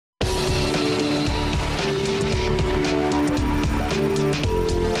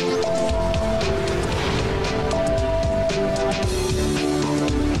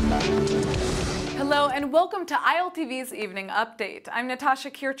Welcome to ILTV's Evening Update. I'm Natasha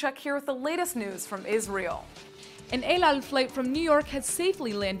Kirchuk here with the latest news from Israel. An El Al flight from New York has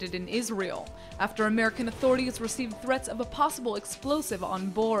safely landed in Israel after American authorities received threats of a possible explosive on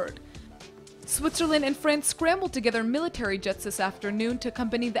board. Switzerland and France scrambled together military jets this afternoon to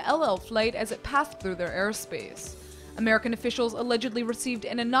accompany the El Al flight as it passed through their airspace. American officials allegedly received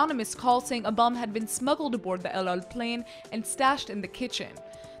an anonymous call saying a bomb had been smuggled aboard the El Al plane and stashed in the kitchen.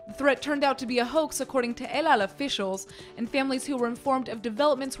 The threat turned out to be a hoax, according to El Al officials, and families who were informed of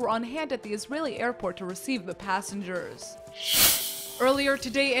developments were on hand at the Israeli airport to receive the passengers. Earlier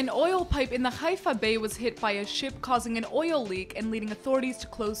today, an oil pipe in the Haifa Bay was hit by a ship, causing an oil leak and leading authorities to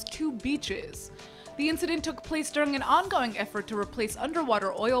close 2 beaches. The incident took place during an ongoing effort to replace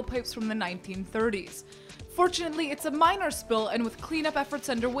underwater oil pipes from the 1930s. Fortunately, it's a minor spill, and with cleanup efforts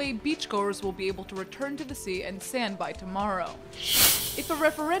underway, beachgoers will be able to return to the sea and sand by tomorrow. If a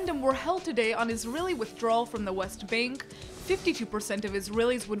referendum were held today on Israeli withdrawal from the West Bank, 52% of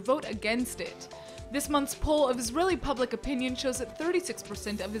Israelis would vote against it. This month's poll of Israeli public opinion shows that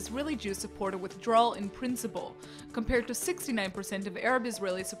 36% of Israeli Jews support a withdrawal in principle, compared to 69% of Arab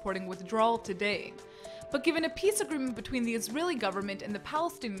Israelis supporting withdrawal today. But given a peace agreement between the Israeli government and the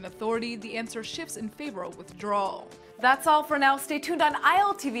Palestinian Authority, the answer shifts in favor of withdrawal. That's all for now. Stay tuned on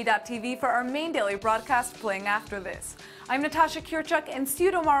ILTV.tv for our main daily broadcast playing after this. I'm Natasha Kirchuk, and see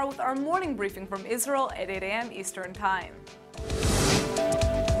you tomorrow with our morning briefing from Israel at 8 a.m. Eastern Time.